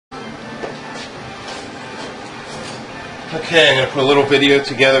Okay, I'm going to put a little video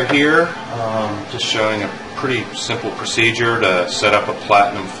together here, just showing a pretty simple procedure to set up a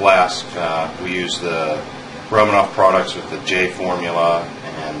platinum flask. We use the Romanoff products with the J formula,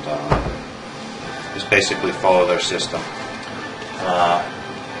 and just basically follow their system.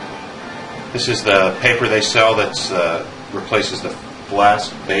 This is the paper they sell that replaces the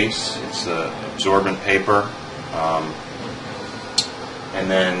flask base. It's absorbent paper.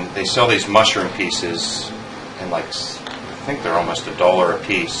 And then they sell these mushroom pieces, and I think they're almost $1 a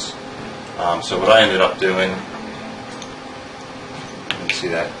piece. So what I ended up doing, you can see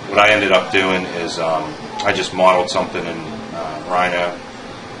that. What I ended up doing is I just modeled something in Rhino,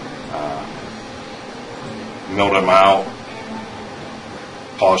 milled them out,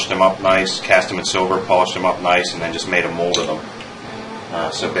 polished them up nice, cast them in silver, polished them up nice, and then just made a mold of them.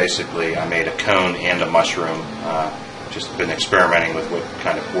 So basically, I made a cone and a mushroom. Just been experimenting with what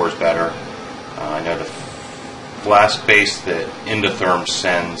kind of pours better. I know the flask base that Endotherm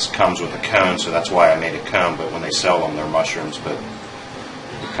sends comes with a cone, so that's why I made a cone, but when they sell them, they're mushrooms, but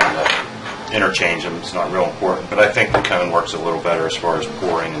you kind of interchange them. It's not real important, but I think the cone works a little better as far as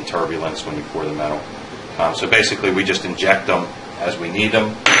pouring and turbulence when you pour the metal. So basically, we just inject them as we need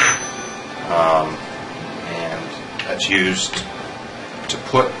them, and that's used to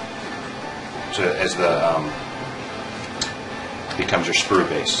put as the becomes your sprue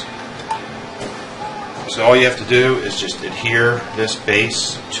base. So all you have to do is just adhere this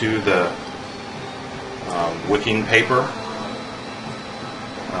base to the wicking paper.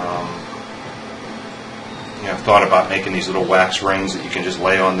 I've thought about making these little wax rings that you can just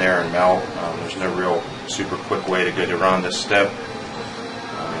lay on there and melt. There's no real super quick way to get around this step.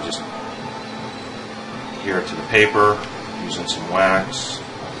 You just adhere it to the paper using some wax,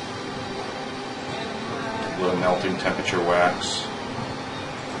 low melting temperature wax.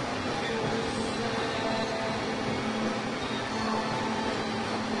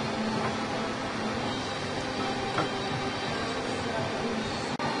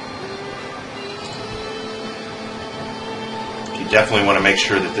 You definitely want to make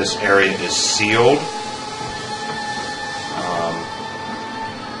sure that this area is sealed.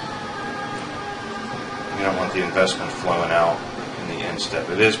 You don't want the investment flowing out in the end step.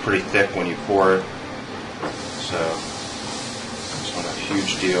 It is pretty thick when you pour it, so it's not a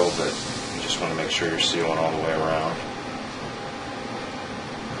huge deal, but you just want to make sure you're sealing all the way around.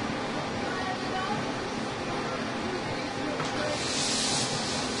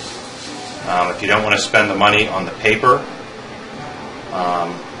 If you don't want to spend the money on the paper,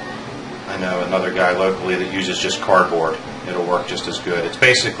 I know another guy locally that uses just cardboard. It'll work just as good. It's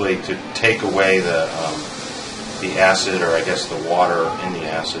basically to take away the acid, or I guess the water in the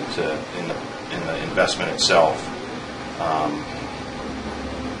acid, in the investment itself.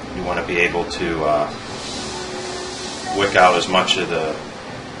 You want to be able to wick out as much of the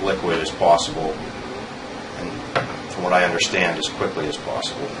liquid as possible, and from what I understand, as quickly as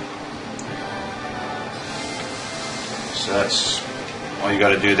possible. So that's all you got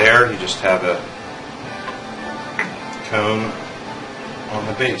to do there. You just have a cone on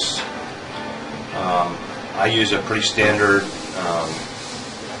the base. I use a pretty standard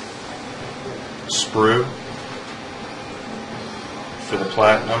sprue for the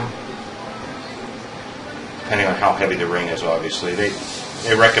platinum, depending on how heavy the ring is, obviously. They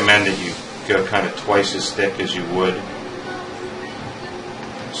recommend that you go kind of twice as thick as you would.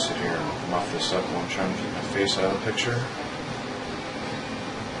 I'll sit here and muff this up while I'm trying to keep my face out of the picture.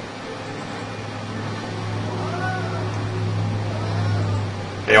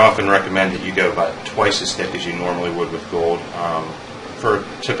 They often recommend that you go about twice as thick as you normally would with gold. For a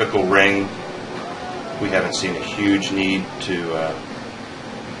typical ring, we haven't seen a huge need to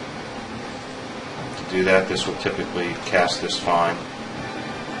do that. This will typically cast this fine.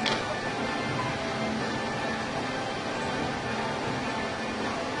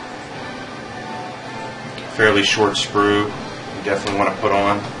 Fairly short sprue you definitely want to put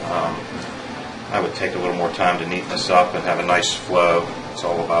on. I would take a little more time to neaten this up and have a nice flow. It's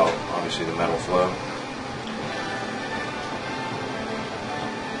all about, obviously, the metal flow.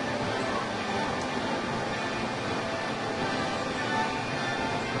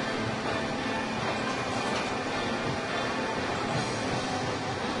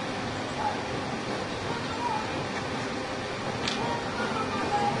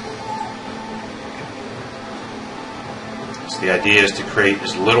 So the idea is to create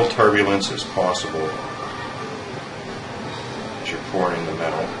as little turbulence as possible pouring the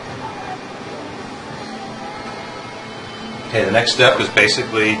metal. Okay, the next step is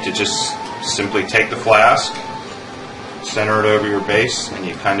basically to just simply take the flask, center it over your base, and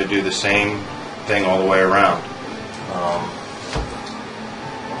you kind of do the same thing all the way around.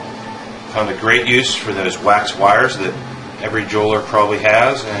 Found a great use for those wax wires that every jeweler probably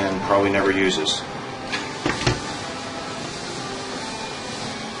has and probably never uses.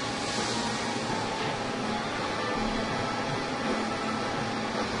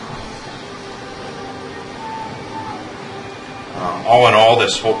 All in all,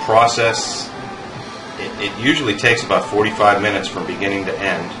 this whole process, it usually takes about 45 minutes from beginning to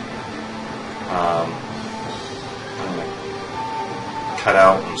end. I'm going to cut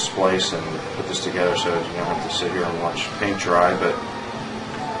out and splice and put this together so you don't have to sit here and watch paint dry,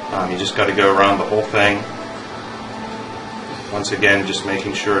 but you just got to go around the whole thing. Once again, just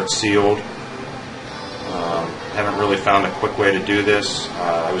making sure it's sealed. Haven't really found a quick way to do this.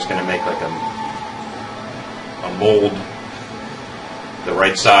 I was going to make like a mold the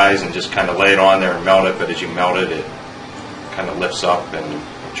right size and just kind of lay it on there and melt it, but as you melt it, it kind of lifts up, and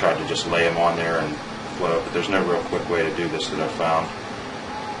I tried to just lay them on there and float, but there's no real quick way to do this that I found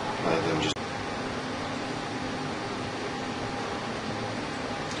other than just.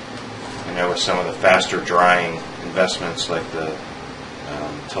 I know with some of the faster drying investments like the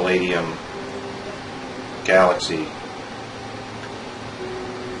Palladium Galaxy,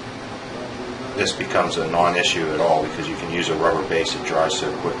 this becomes a non-issue at all because you can use a rubber base that dries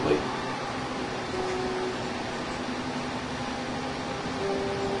so quickly.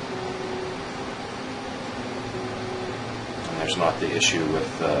 And there's not the issue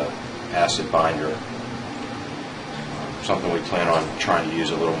with acid binder. Something we plan on trying to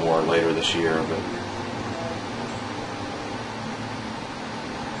use a little more later this year, but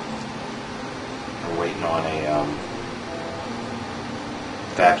we're waiting on a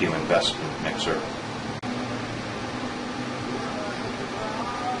vacuum investment mixer.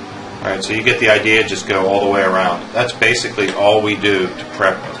 Alright, so you get the idea, just go all the way around. That's basically all we do to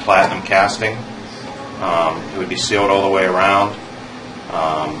prep a platinum casting. It would be sealed all the way around.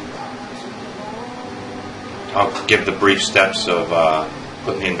 I'll give the brief steps of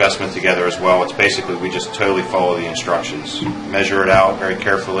putting the investment together as well. It's basically we just totally follow the instructions. Measure it out very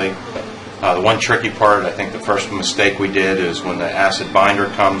carefully. The one tricky part, I think the first mistake we did is when the acid binder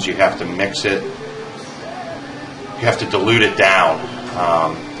comes, you have to mix it. You have to dilute it down.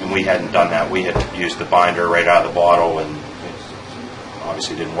 And we hadn't done that. We had used the binder right out of the bottle, and it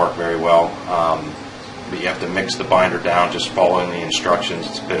obviously didn't work very well. But you have to mix the binder down just following the instructions.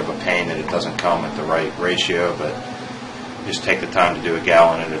 It's a bit of a pain that it doesn't come at the right ratio, but just take the time to do a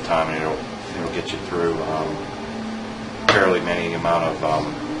gallon at a time, and it'll get you through fairly many amount of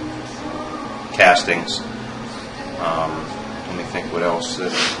castings. Let me think what else.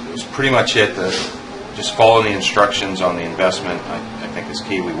 That was pretty much it. Just follow the instructions on the investment, I think is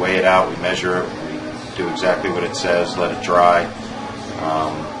key. We weigh it out, we measure it, we do exactly what it says, let it dry,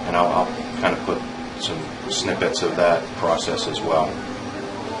 and I'll kind of put some snippets of that process as well.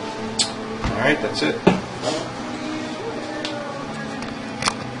 Alright, that's it.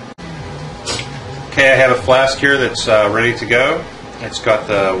 Okay, I have a flask here that's ready to go. It's got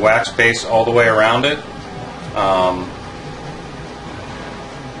the wax base all the way around it.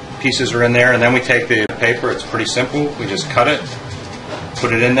 Pieces are in there, and then we take the paper. It's pretty simple. We just cut it,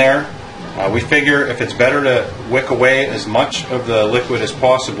 put it in there. We figure if it's better to wick away as much of the liquid as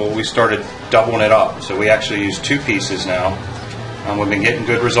possible, we started doubling it up. So we actually use 2 pieces now. We've been getting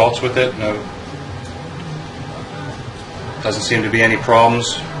good results with it. No, doesn't seem to be any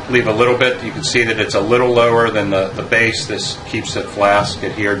problems. Leave a little bit. You can see that it's a little lower than the base. This keeps the flask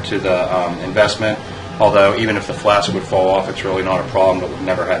adhered to the investment. Although even if the flask would fall off, it's really not a problem, but we've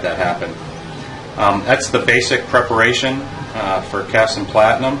never had that happen. That's the basic preparation for casting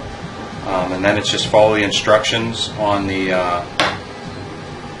platinum. And then it's just follow the instructions on the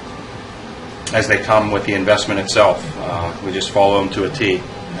as they come with the investment itself. We just follow them to a T,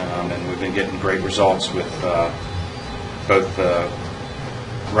 and we've been getting great results with both the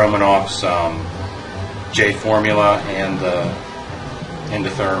Romanoff's J formula and the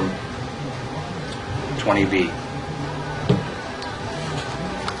Endotherm 20V.